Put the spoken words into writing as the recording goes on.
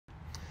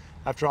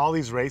After all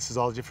these races,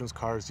 all the different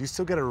cars, do you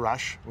still get a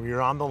rush when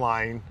you're on the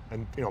line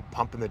and, you know,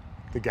 pumping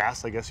the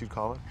gas, I guess you'd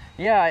call it?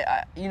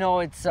 Yeah, you know,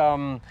 it's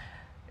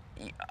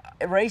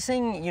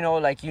racing, you know,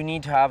 like you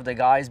need to have the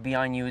guys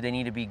behind you. They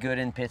need to be good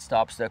in pit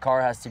stops. The car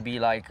has to be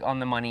like on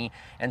the money.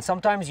 And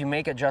sometimes you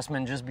make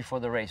adjustment just before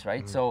the race,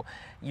 right? So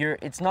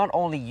it's not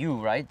only you,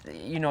 right?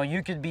 You know,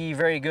 you could be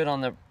very good on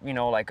the, you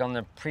know, like on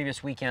the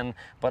previous weekend,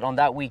 but on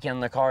that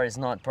weekend the car is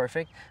not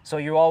perfect. So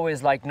you're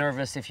always like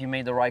nervous if you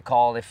made the right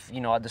call, if,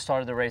 you know, at the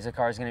start of the race the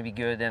car is going to be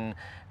good. And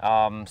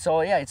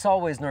so yeah, it's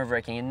always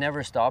nerve-wracking. It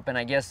never stops. And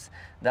I guess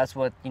that's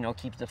what, you know,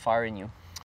 keeps the fire in you.